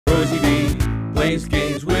plays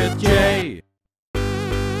games with Jay.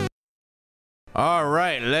 All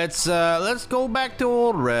right, let's go back to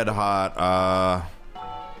old Red Hot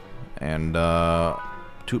and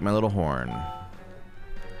toot my little horn.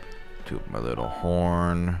 Toot my little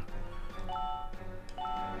horn.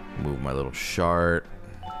 Move my little shart.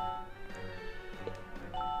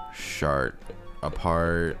 Shart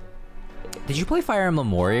apart. Did you play Fire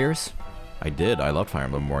Emblem Warriors? I did. I loved Fire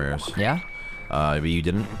Emblem Warriors. Yeah? But you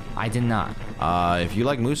didn't? I did not. If you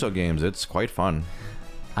like Muso games, it's quite fun.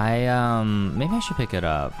 Maybe I should pick it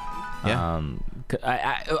up. Yeah.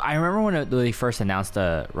 I remember when they first announced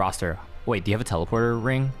the roster. Wait, do you have a teleporter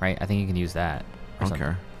ring? Right? I think you can use that. I don't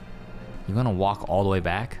care. You're gonna walk all the way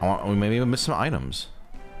back? Maybe we missed some items.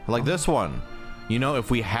 Like this one. You know, if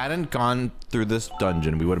we hadn't gone through this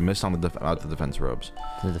dungeon, we would have missed on the defense robes.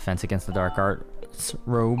 The defense against the dark arts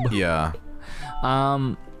robe. Yeah.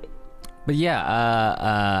 But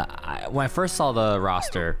yeah, when I first saw the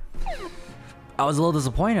roster, I was a little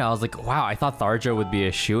disappointed. I was like, wow, I thought Tharja would be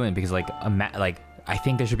a shoo-in because I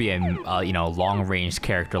think there should be a you know, long-range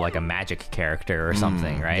character, like a magic character or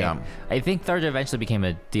something, right? Yeah. I think Tharja eventually became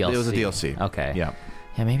a DLC. It was a DLC. Okay. Yeah.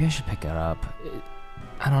 Yeah, maybe I should pick it up.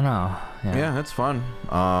 I don't know. Yeah, it's fun.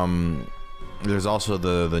 There's also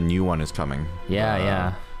the new one is coming. Yeah,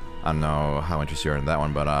 yeah. I don't know how interested you are in that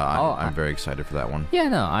one, but I'm very excited for that one. Yeah,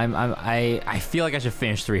 no, I feel like I should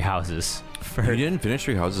finish 3 houses. You didn't finish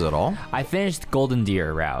 3 houses at all? I finished Golden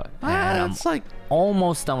Deer route. And it's like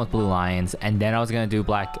almost done with Blue Lions, and then I was gonna do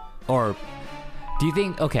Black. Or do you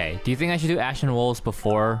think? Okay, do you think I should do Ashen Wolves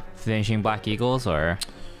before finishing Black Eagles, or?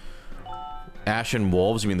 Ashen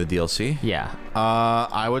Wolves? You mean the DLC? Yeah.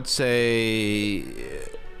 I would say.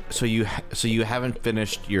 So you haven't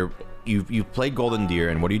finished your. You've played Golden Deer,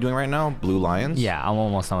 and what are you doing right now? Blue Lions? Yeah, I'm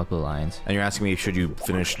almost done with Blue Lions. And you're asking me, should you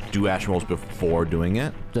do Ashen Wolves before doing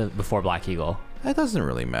it? Before Black Eagle. That doesn't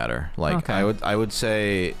really matter. Like, okay. I would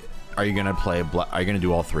say, are you gonna play? Are you gonna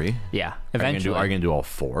do all 3? Yeah, eventually. Are you gonna do all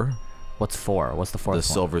 4? What's 4? What's the 4th one? The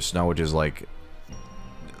Silver Snow, which is like,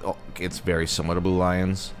 it's very similar to Blue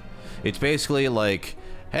Lions. It's basically like,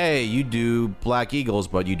 hey, you do Black Eagles,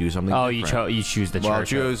 but you do something different. You choose the church. Well,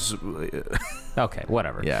 choose. Okay,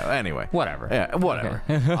 whatever. Yeah. Anyway. Whatever. Yeah. Whatever.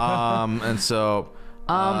 Okay. And so.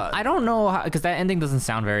 I don't know how, because that ending doesn't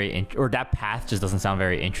sound very or that path just doesn't sound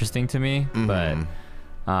very interesting to me. Mm-hmm. But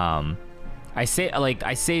I'm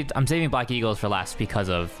saving Black Eagles for last because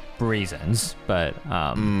of reasons. But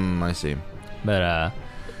I see. But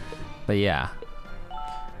yeah.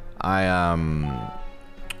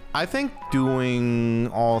 I think doing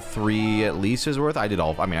all 3 at least is worth. I did a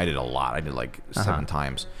lot. I did like 7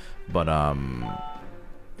 times. But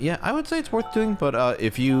yeah, I would say it's worth doing. But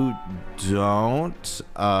if you don't,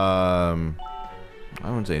 I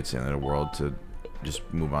wouldn't say it's the end of the world to just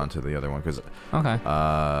move on to the other one, because okay.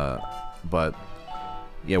 But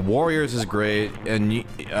yeah, Warriors is great, and you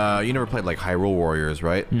never played like Hyrule Warriors,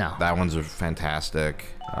 right? No. That one's fantastic.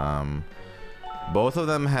 Both of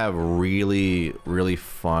them have really, really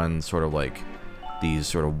fun sort of like these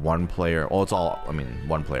sort of one player. Well, it's all, I mean,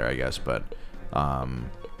 one player, I guess, but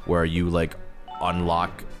where you like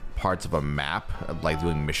unlock parts of a map, like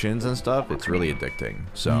doing missions and stuff. It's really addicting.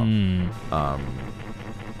 So,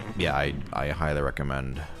 yeah, I highly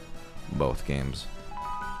recommend both games.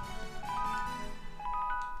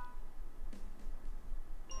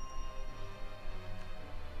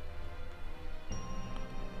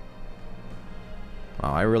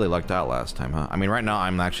 Oh, I really lucked out last time, huh? I mean, right now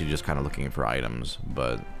I'm actually just kind of looking for items,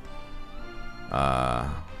 but I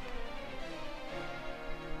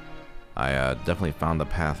definitely found the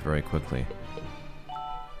path very quickly.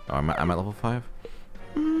 Oh, I'm at level 5?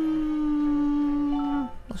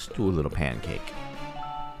 Let's do a little pancake.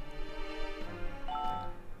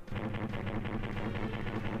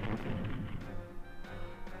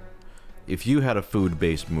 If you had a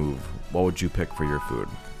food-based move, what would you pick for your food?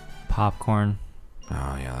 Popcorn.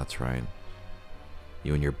 Oh, yeah, that's right.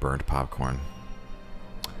 You and your burnt popcorn.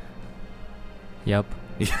 Yep.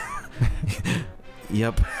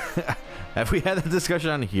 Yep. Have we had that discussion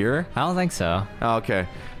on here? I don't think so. Oh, okay.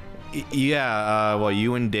 Yeah, well,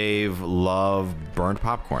 you and Dave love burnt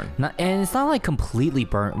popcorn. And it's not like completely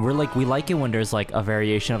burnt. We like it when there's like a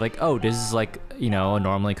variation of like, oh, this is like, you know, a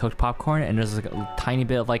normally cooked popcorn, and there's like a tiny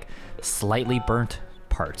bit of like slightly burnt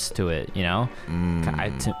parts to it, you know? I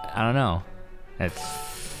don't know.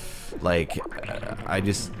 It's like, I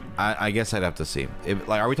guess I'd have to see.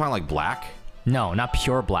 Are we talking like black? No, not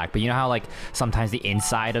pure black, but you know how like sometimes the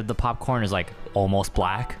inside of the popcorn is like almost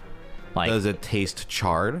black? Like, does it taste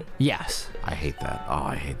charred? Yes. I hate that. Oh,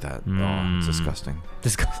 I hate that. Oh, it's disgusting.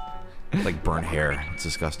 Disgusting. It's like burnt hair. It's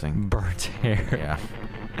disgusting. Burnt hair. Yeah.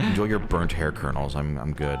 Enjoy your burnt hair kernels.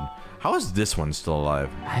 I'm good. How is this one still alive?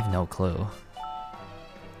 I have no clue.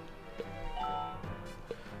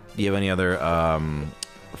 Do you have any other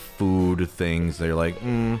food things that you're like,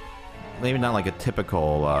 maybe not like a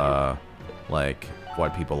typical like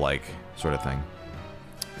what people like sort of thing?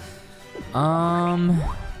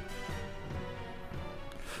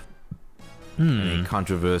 Any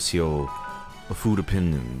controversial food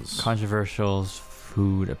opinions? Controversial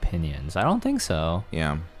food opinions. I don't think so.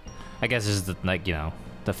 Yeah. I guess it's the, like, you know,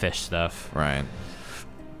 the fish stuff. Right.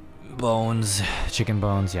 Bones, chicken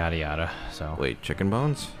bones, yada yada. So Wait, chicken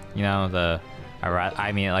bones? you know,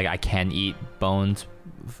 I mean, like, I can eat bones,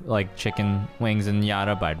 like chicken wings and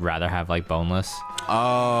yada, but I'd rather have like boneless.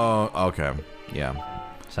 Oh, okay. Yeah.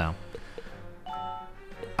 So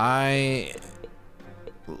I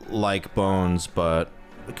like bones, but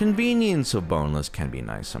the convenience of boneless can be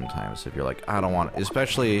nice sometimes. If you're like, I don't want,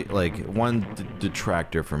 especially like one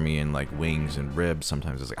detractor for me in like wings and ribs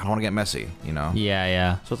sometimes is like, I don't want to get messy, you know?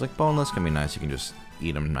 yeah. So it's like boneless can be nice. You can just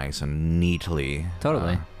eat them nice and neatly.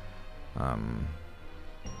 Totally.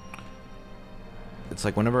 It's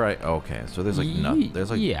like whenever okay, so there's like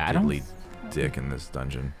there's like diddly dick in this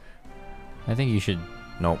dungeon. I think you should.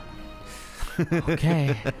 Nope.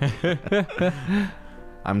 Okay.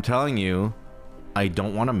 I'm telling you, I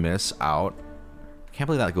don't want to miss out. I can't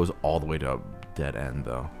believe that goes all the way to a dead end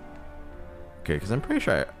though. Okay, because I'm pretty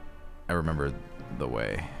sure I remember the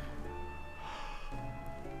way.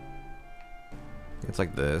 It's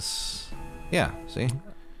like this. Yeah, see?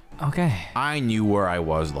 Okay. I knew where I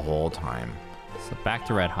was the whole time. So back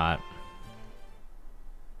to Red Hot.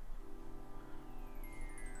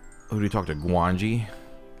 Who do you talk to? Guanji?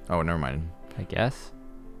 Oh, never mind. I guess.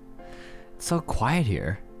 It's so quiet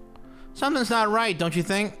here. Something's not right, don't you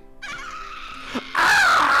think?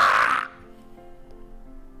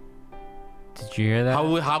 Did you hear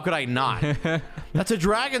that? How could I not? That's a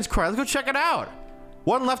dragon's cry. Let's go check it out.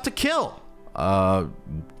 One left to kill. Probably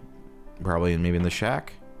maybe in the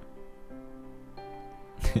shack.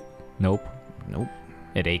 Nope. Nope.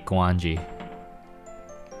 It ate Guanji.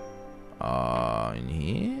 In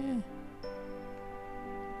here?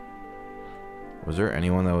 Was there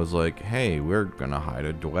anyone that was like, hey, we're gonna hide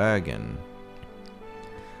a dragon?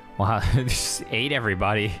 Wow, it just ate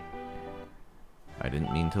everybody. I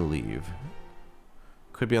didn't mean to leave.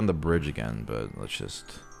 Could be on the bridge again, but let's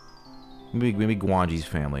just... Maybe Guanji's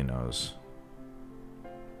family knows.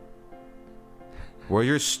 Where's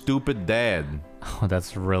your stupid dad? Oh,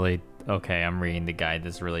 that's really... Okay, I'm reading the guide.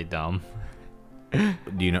 That's really dumb. Do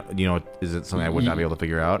you know, is it something I would not be able to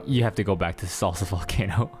figure out? You have to go back to Salsa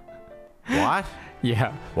Volcano. What?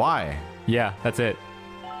 Yeah. Why? Yeah, that's it.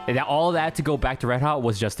 And all that to go back to Red Hot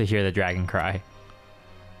was just to hear the dragon cry.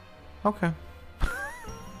 Okay.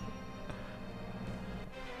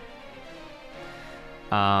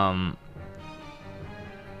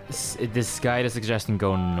 This guide is suggesting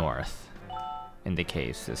go north in the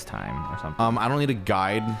caves this time or something. I don't need a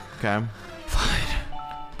guide, okay? Fine.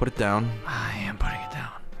 Put it down. I am putting it down.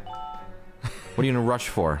 What are you in a rush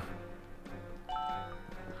for?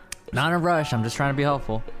 Not in a rush. I'm just trying to be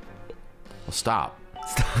helpful. Well, stop.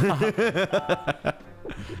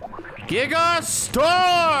 Giga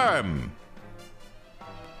Storm!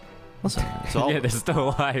 Listen, it's all, Yeah, they're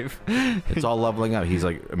still alive. it's all leveling up. He's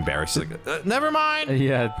like embarrassed. Like, never mind.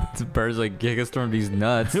 Yeah, Bird's like, Gigastorm these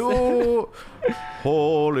nuts. Oh,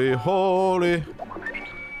 holy, holy.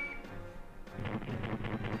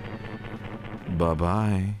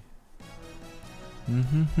 Bye-bye.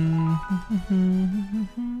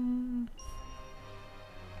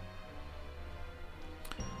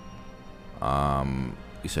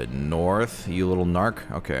 You said north, you little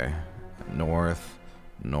narc? Okay. North,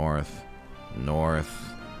 north,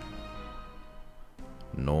 north,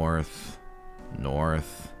 north,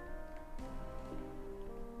 north,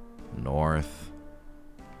 north,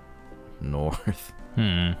 north.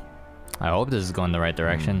 I hope this is going the right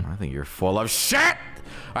direction. I think you're full of shit!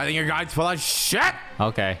 I think your guide's full of shit!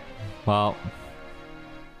 Okay. Well,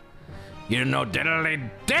 You know diddly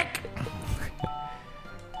dick!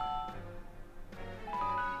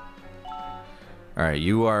 Alright,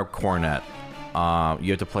 you are cornet.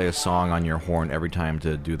 You have to play a song on your horn every time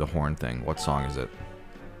to do the horn thing. What song is it?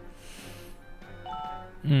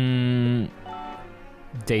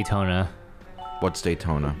 Daytona. What's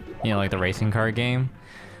Daytona? You know, like the racing car game.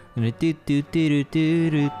 I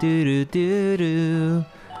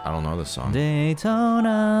don't know this song.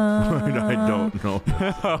 Daytona. I don't know.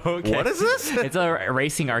 Okay. What is this? It's a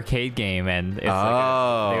racing arcade game, and it's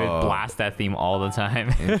like they would blast that theme all the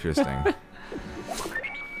time. Interesting.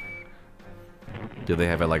 Do they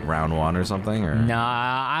have it like round 1 or something? Or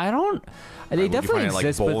Nah, I don't. They definitely it, like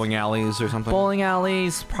exist. bowling alleys or something. Bowling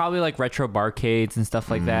alleys, probably like retro barcades and stuff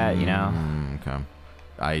like that. You know.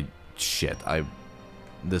 Okay.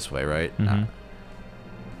 This way, right? Mm-hmm.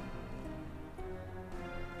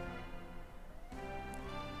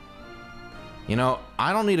 You know,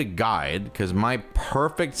 I don't need a guide because my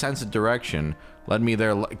perfect sense of direction led me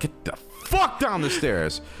there. Get the fuck down the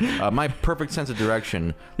stairs. My perfect sense of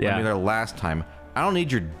direction led me there last time. I don't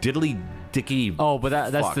need your diddly dicky. Oh,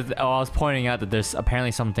 but that's I was pointing out that there's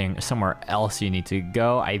apparently somewhere else you need to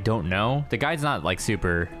go. I don't know. The guide's not like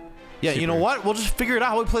super. Yeah, you know what? We'll just figure it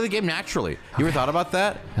out. We'll play the game naturally. You ever thought about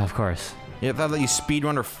that? Of course. You ever thought that you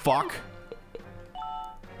speedrunner fuck?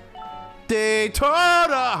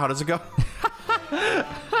 Daytona! How does it go?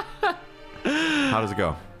 How does it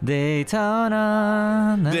go?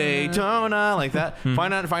 Daytona. Daytona, like that.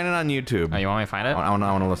 Find it on YouTube. Oh, you want me to find it? I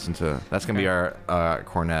want to listen to. That's gonna be our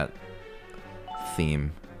cornet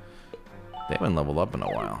theme. They haven't leveled up in a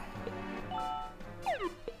while.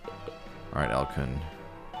 All right, Elkun,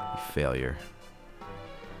 failure.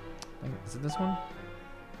 Is it this one?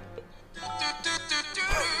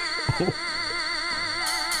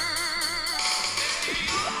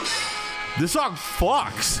 This song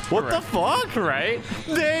fucks. What the fuck? Right?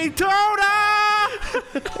 Daytona!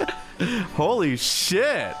 Holy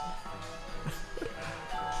shit.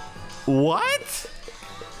 What?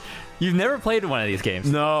 You've never played one of these games.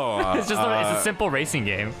 No. It's just it's a simple racing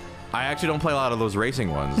game. I actually don't play a lot of those racing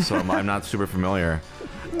ones, so I'm not super familiar.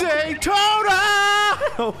 Daytona!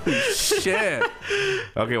 Holy shit.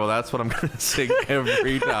 Okay, well, that's what I'm going to sing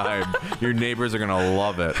every time. Your neighbors are going to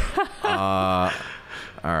love it. All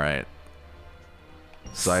right.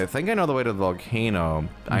 So I think I know the way to the volcano.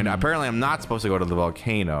 Apparently, I'm not supposed to go to the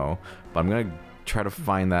volcano, but I'm going to try to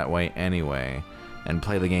find that way anyway and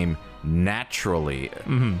play the game naturally.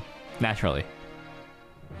 Naturally.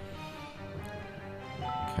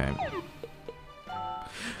 Okay.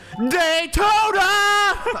 Daytona!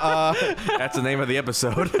 That's the name of the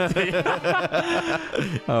episode.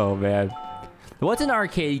 Oh, man. What's an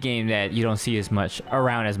arcade game that you don't see as much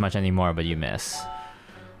around as much anymore, but you miss?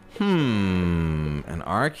 An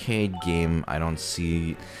arcade game I don't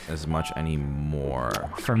see as much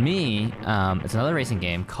anymore. For me, it's another racing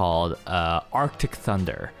game called Arctic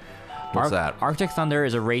Thunder. What's that? Arctic Thunder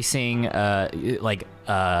is a racing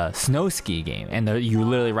snow ski game, and you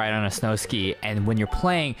literally ride on a snow ski. And when you're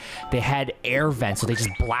playing, they had air vents, so they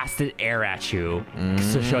just blasted air at you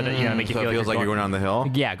to show that make you so feel it feels like you're going down the hill.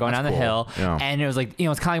 Yeah, going down the hill. Yeah. And it was like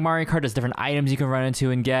it's kind of like Mario Kart. There's different items you can run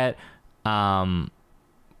into and get.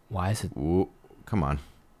 Why is it? Ooh, come on!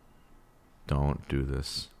 Don't do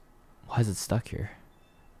this. Why is it stuck here?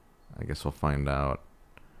 I guess we'll find out.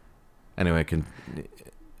 Anyway,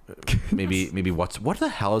 maybe what the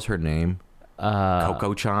hell is her name?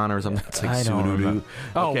 Coco-chan or something. It's like Sudoku.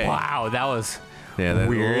 Oh wow, that was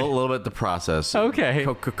weird. A little bit the process. Okay.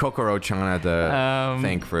 Kokoro-chan had to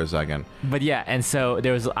think for a second. But yeah, and so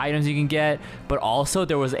there was items you can get, but also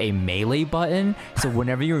there was a melee button. So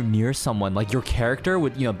whenever you're near someone, like your character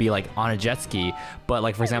would be like on a jet ski, but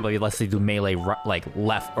like for example, let's say do melee like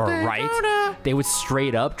left or right, they would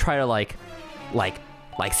straight up try to like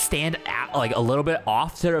stand out like a little bit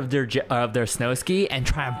off of their snow ski and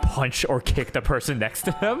try and punch or kick the person next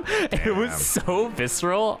to them. It was so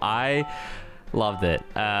visceral. I loved it.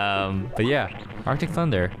 But yeah, Arctic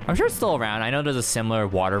Thunder. I'm sure it's still around. I know there's a similar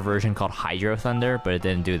water version called Hydro Thunder, but it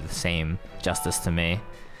didn't do the same justice to me.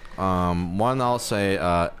 One I'll say,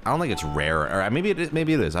 I don't think it's rare, or maybe it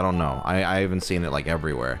is. I don't know. I haven't seen it like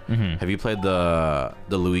everywhere. Have you played the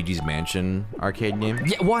Luigi's Mansion arcade game?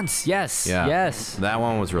 Yeah, once. Yes. Yeah. Yes. That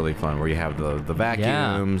one was really fun, where you have the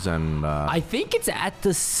vacuums and. I think it's at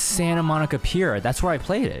the Santa Monica Pier. That's where I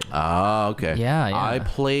played it. Oh, okay. Yeah. I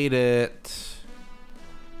played it.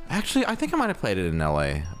 Actually, I think I might have played it in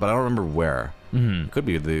LA, but I don't remember where. Could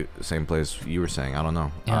be the same place you were saying. I don't know.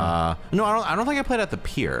 Yeah. No, I don't think I played at the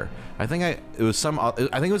pier. I think it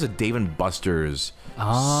was a Dave and Buster's in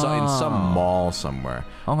some mall somewhere.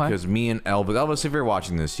 Okay. Because me and Elvis, if you're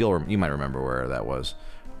watching this, you might remember where that was.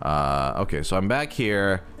 Okay, so I'm back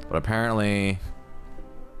here, but apparently.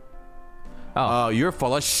 Oh, you're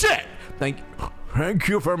full of shit. Thank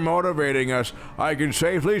you for motivating us. I can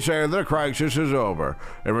safely say the crisis is over.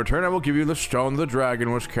 In return, I will give you the stone the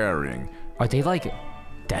dragon was carrying. Are they like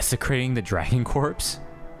desecrating the dragon corpse?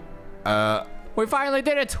 We finally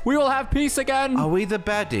did it! We will have peace again! Are we the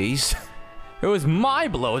baddies? It was my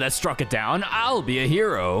blow that struck it down. I'll be a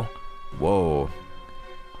hero. Whoa.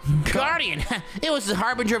 Guardian, it was the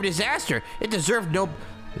harbinger of disaster. It deserved no...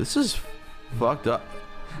 This is fucked up.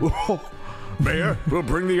 Mayor, we'll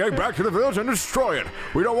bring the egg back to the village and destroy it.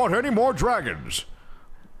 We don't want any more dragons.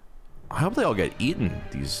 I hope they all get eaten,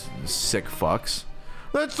 these sick fucks.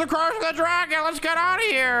 It's the crush of the dragon. Let's get out of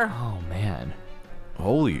here. Oh man.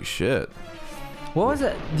 Holy shit. What was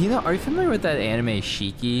it? Do you know? Are you familiar with that anime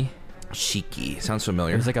Shiki? Shiki. Sounds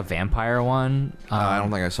familiar. It was like a vampire one. I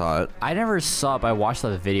don't think I saw it. I never saw it, but I watched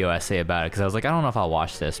the video essay about it because I was like, I don't know if I'll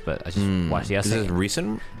watch this, but I just watched the essay. Is this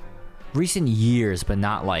recent? Recent years, but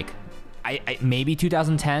not like, I maybe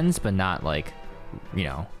 2010s, but not like, you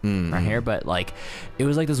know, right here. But like, it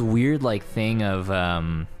was like this weird like thing of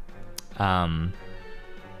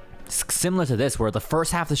similar to this, where the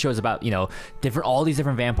first half of the show is about, you know, all these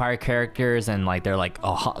different vampire characters, and like they're like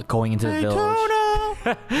going into the village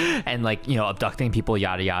and like, you know, abducting people,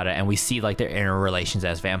 yada yada, and we see like their inner relations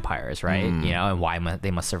as vampires, right? You know, and why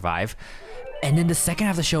they must survive. And then the second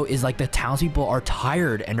half of the show is like the townspeople are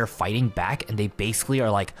tired and they're fighting back, and they basically are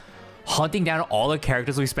like hunting down all the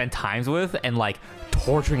characters we spent times with and like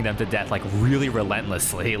torturing them to death, like really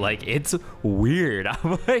relentlessly. Like, it's weird.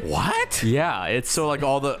 I'm like, What? yeah, it's So like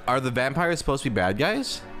are the vampires supposed to be bad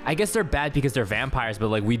guys? I guess they're bad because they're vampires, but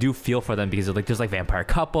like we do feel for them because like there's like vampire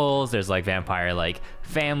couples, there's like vampire like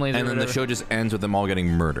families, And or then the whatever. show just ends with them all getting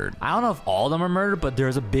murdered. I don't know if all of them are murdered, but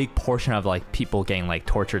there's a big portion of like people getting like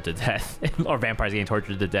tortured to death or vampires getting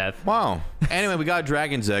tortured to death. Wow. Anyway, we got a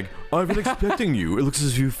dragon's egg. I've been expecting you. It looks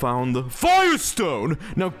as if you found the Firestone.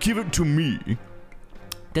 Now give it to me.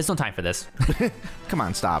 There's no time for this. Come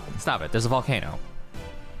on, stop. Stop it. There's a volcano.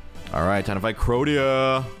 All right, time to fight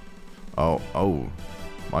Crodia. Oh.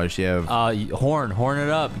 Why does she have... Horn it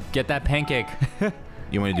up. Get that pancake.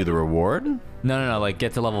 you want to do the reward? No. Like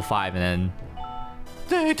get to level 5 and then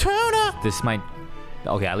Daytona! this might.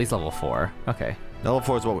 Okay, at least level 4. Okay. Level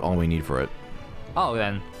 4 is all we need for it. Oh,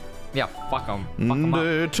 then. Yeah, fuck them. Fuck them up.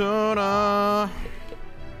 Daytona!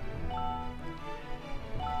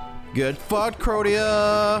 Get fucked,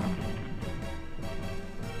 Crodia!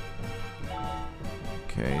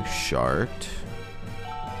 Okay, Shart.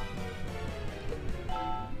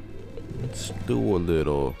 Let's do a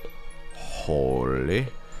little holy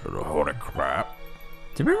crap.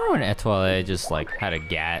 Do you remember when Etoile just like had a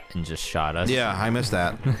gat and just shot us? Yeah, I missed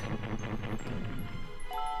that.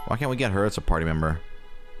 Why can't we get her as a party member?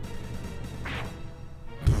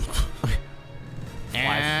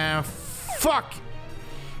 Fuck!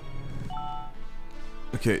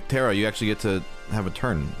 Okay, Tara, you actually get to have a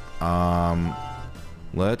turn.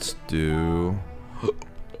 Let's do...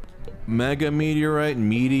 Mega Meteorite,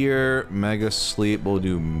 Meteor, Mega Sleep. We'll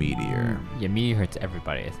do Meteor. Yeah, meteor hurts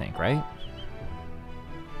everybody, I think, right?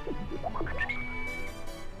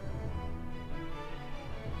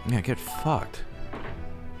 Yeah, get fucked.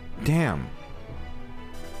 Damn.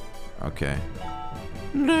 Okay.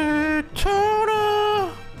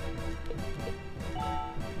 Daytona!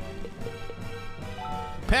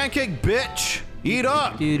 Pancake, bitch! Eat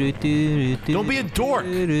up! Don't be a dork!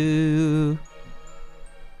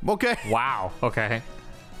 Okay. Wow. Okay.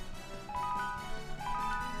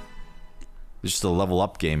 It's just a level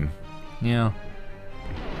up game. Yeah.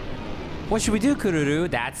 What should we do, Kururu?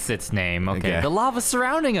 That's its name. Okay. Okay. The lava's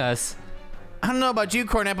surrounding us. I don't know about you,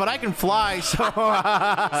 Cornet, but I can fly, so...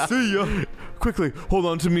 See ya. Quickly, hold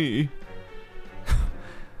on to me.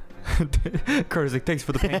 Kurt's like, thanks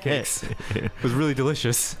for the pancakes. It was really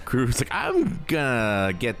delicious. Crew's like, I'm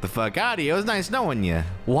gonna get the fuck out of here. It was nice knowing you.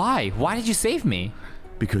 Why? Why did you save me?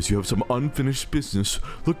 Because you have some unfinished business.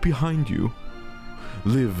 Look behind you.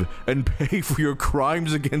 Live and pay for your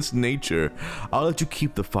crimes against nature. I'll let you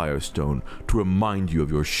keep the Firestone to remind you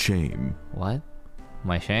of your shame. What?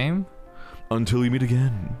 My shame? Until we meet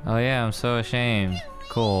again. Oh yeah, I'm so ashamed.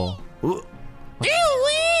 Cool.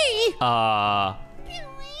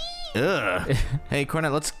 Hey,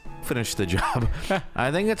 Cornet, let's finish the job.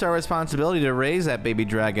 I think it's our responsibility to raise that baby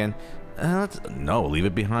dragon. No, leave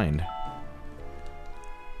it behind.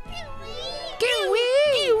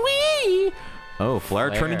 Oh, Flare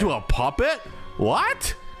turned into a puppet?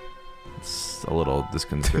 What? It's a little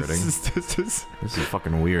disconcerting. This is This is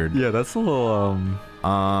fucking weird. yeah, that's a little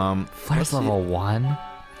Flare's let's see. level 1.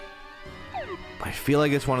 I feel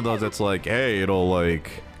like it's one of those that's like, hey, it'll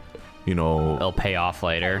like, you know. It'll pay off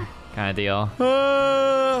later, kind of deal.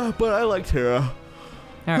 But I like Tara.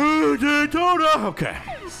 Alright. Daytona. Okay.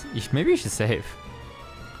 Maybe you should save.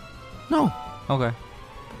 No. Okay.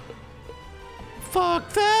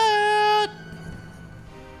 Fuck that.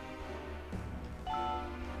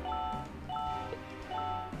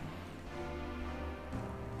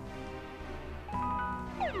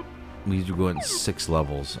 We need to go in 6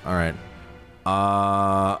 levels. All right.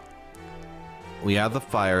 We have the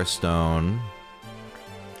Firestone.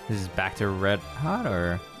 This is back to Red Hot,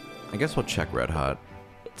 or I guess we'll check Red Hot.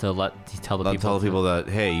 to tell the people. Tell the people that,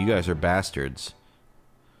 hey, you guys are bastards.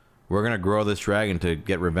 We're gonna grow this dragon to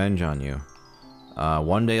get revenge on you.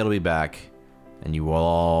 One day it'll be back, and you will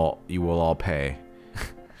all pay.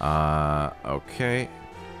 Okay.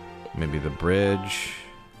 Maybe the bridge.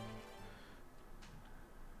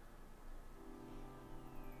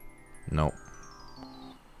 Nope.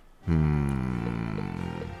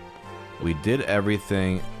 We did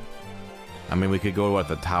everything. I mean, we could go to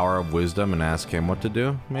the Tower of Wisdom and ask him what to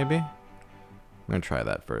do, maybe? I'm gonna try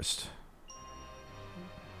that first.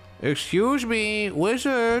 Excuse me,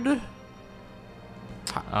 wizard.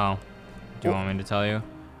 Oh, do you want me to tell you?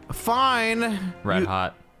 Fine. Red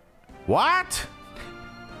Hot. What?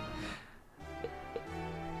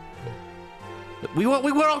 We went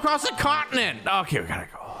all across the continent. Okay, we gotta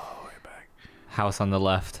go all the way back. House on the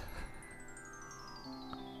left.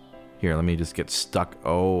 Here, let me just get stuck.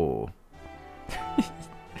 Oh.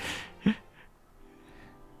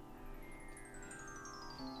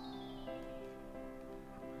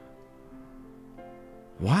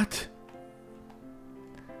 What?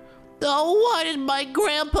 Oh, why did my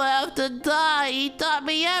grandpa have to die? He taught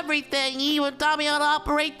me everything. He even taught me how to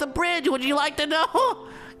operate the bridge. Would you like to know?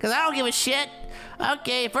 Because I don't give a shit.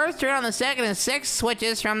 Okay, first turn on the second and sixth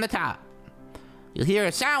switches from the top. You'll hear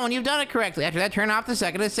a sound when you've done it correctly. After that, turn off the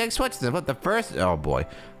second and sixth switches and put the first... Oh, boy.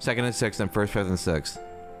 Second and sixth, and first, fifth, and sixth.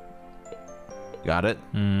 Got it?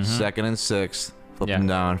 Second and sixth. Flip them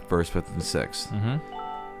down. First, fifth, and sixth.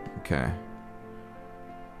 Okay.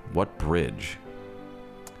 What bridge?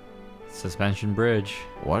 Suspension bridge.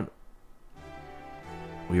 What?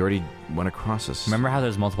 We already went across this. Remember how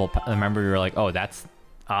there's multiple... Remember you were like, oh, that's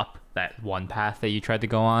up. That one path that you tried to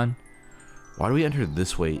go on. Why do we enter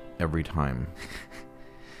this way every time?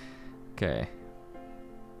 Okay.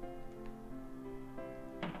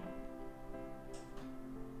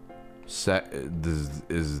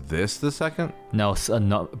 Is this the second? No,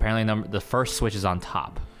 no. Apparently, the first switch is on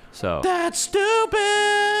top. So. That's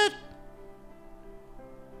stupid!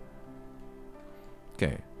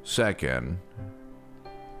 Okay, second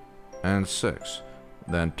and six.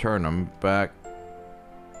 Then turn them back.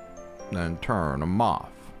 Then turn them off.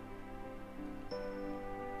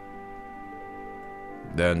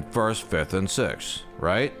 Then first, fifth, and sixth,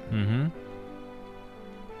 right? Mm-hmm.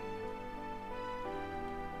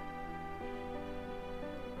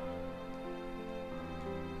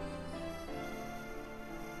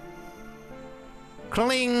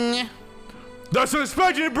 Cling! The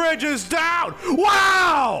suspension bridge is down!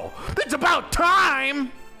 Wow! It's about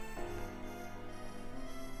time!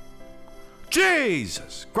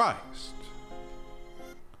 Jesus Christ!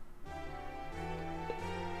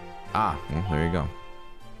 Ah, well, there you go.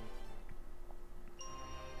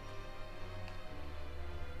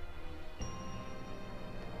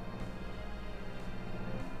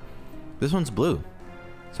 This one's blue,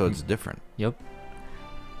 so it's different. Yep.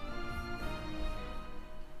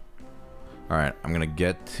 All right, I'm gonna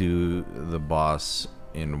get to the boss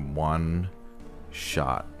in one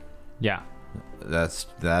shot. Yeah. That's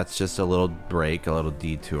just a little break, a little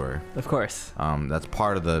detour. Of course. That's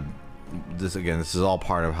part of the. This is all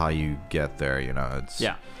part of how you get there. You know, it's.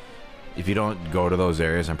 Yeah. If you don't go to those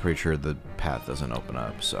areas, I'm pretty sure the path doesn't open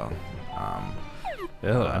up. So.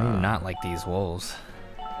 Ew, I do not like these wolves.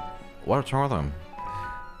 What's wrong with them?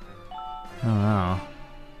 I don't know.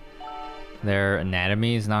 Their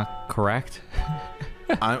anatomy is not correct.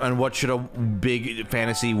 And what should a big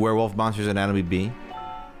fantasy werewolf monster's anatomy be?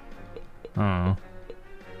 Oh.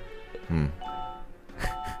 You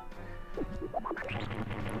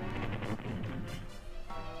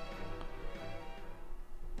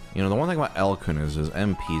know, the one thing about Elkun is his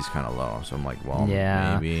MP's kind of low, so I'm like, well,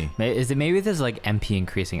 Yeah. maybe. Maybe there's like MP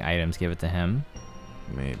increasing items, give it to him.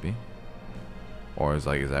 Maybe. Or is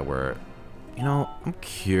that where... You know, I'm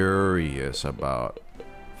curious about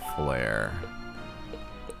Flare.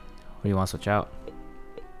 What do you want to switch out?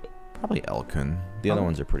 Probably Elkun. The other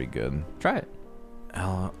ones are pretty good. Try it.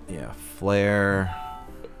 Yeah, Flare.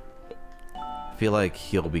 I feel like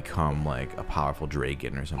he'll become like a powerful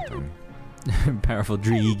dragon or something. Powerful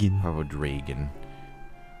dragon. Powerful dragon.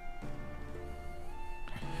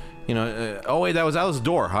 You know, oh wait, that was the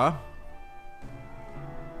door, huh?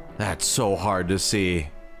 That's so hard to see.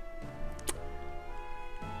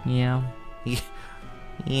 Yeah.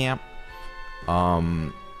 Yep.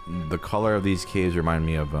 The color of these caves remind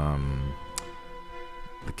me of the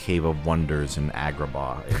Cave of Wonders in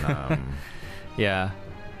Agrabah. Yeah.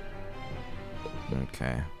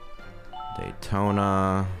 Okay.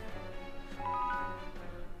 Daytona.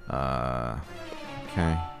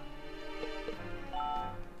 Okay.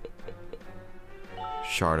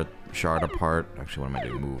 Shard apart. Actually, what am I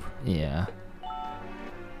doing? Move. Yeah.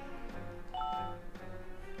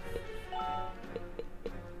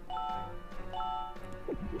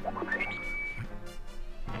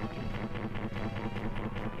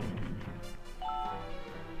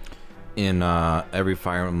 In every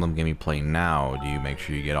Fire Emblem game you play now, do you make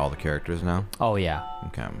sure you get all the characters now? Oh yeah.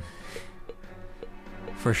 Okay.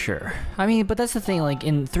 For sure. I mean, but that's the thing. Like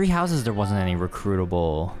in Three Houses, there wasn't any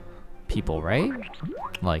recruitable people, right?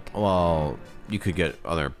 Like. Well, you could get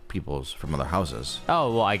other people's from other houses.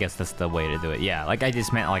 Oh well, I guess that's the way to do it. Yeah. Like I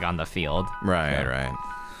just meant like on the field. Right, Yeah. right.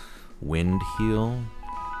 Wind heal.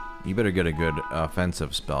 You better get a good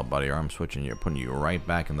offensive spell, buddy, or I'm switching you, putting you right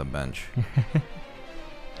back in the bench.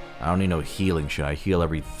 I don't need no healing shit. I heal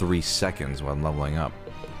every 3 seconds when leveling up.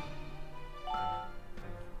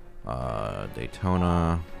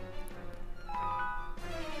 Daytona.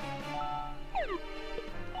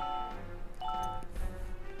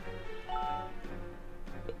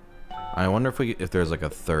 I wonder if there's like a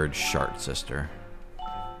third Shart sister.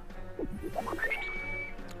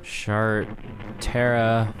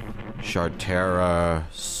 Terra. Shartera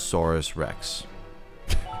Saurus Rex.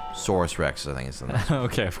 Saurus Rex, I think it's the next.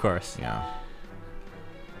 Okay, of course. Yeah.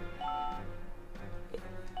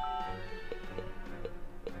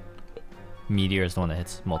 Meteor is the one that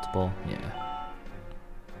hits multiple. Yeah.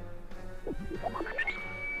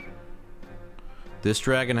 This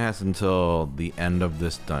dragon has until the end of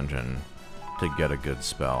this dungeon to get a good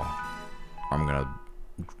spell. I'm gonna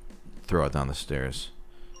throw it down the stairs.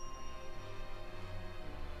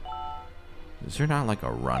 Is there not like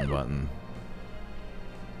a run button?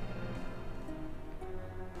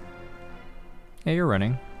 Yeah, you're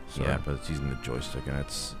running. So. Yeah, but it's using the joystick and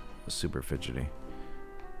it's super fidgety.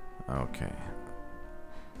 Okay.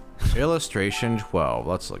 Illustration 12.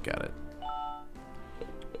 Let's look at it.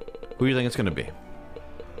 Who do you think it's gonna be?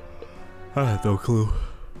 I have no clue.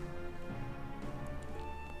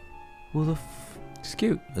 Who the It's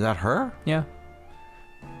cute. Is that her? Yeah.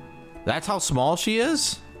 That's how small she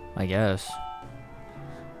is? I guess.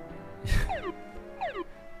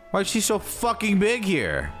 Why is she so fucking big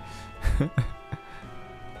here?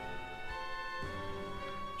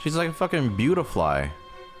 She's like a fucking beautifly.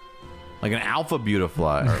 Like an alpha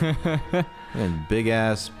beautifly. Fucking big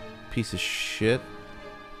ass piece of shit.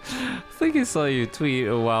 I think I saw you tweet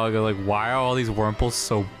a while ago, like, why are all these Wurmples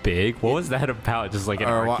so big? What was that about? Just like an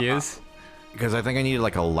Arceus? Because I think I needed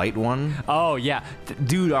like a light one. Oh, yeah.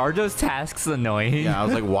 Dude, are those tasks annoying? Yeah, I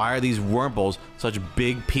was like, why are these Wurmples such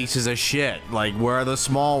big pieces of shit? Like, where are the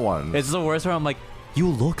small ones? It's the worst where I'm like, you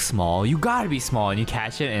look small. You gotta be small. And you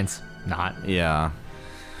catch it and it's not. Yeah.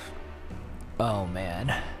 Oh,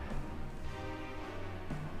 man.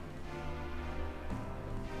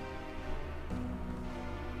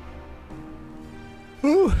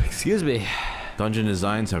 Ooh, excuse me. Dungeon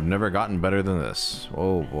designs have never gotten better than this.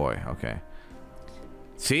 Oh boy, okay.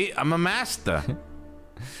 See, I'm a master.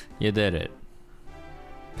 You did it.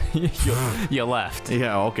 you left.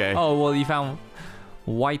 Yeah, okay. Oh, well, you found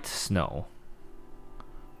white snow.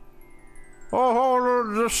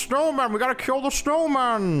 Oh, the snowman. We gotta kill the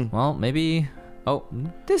snowman. Well, maybe... Oh,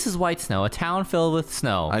 this is white snow, a town filled with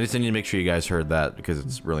snow. I just need to make sure you guys heard that because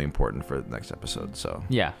it's really important for the next episode. So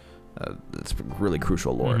Yeah. it's really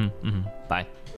crucial lore. Bye.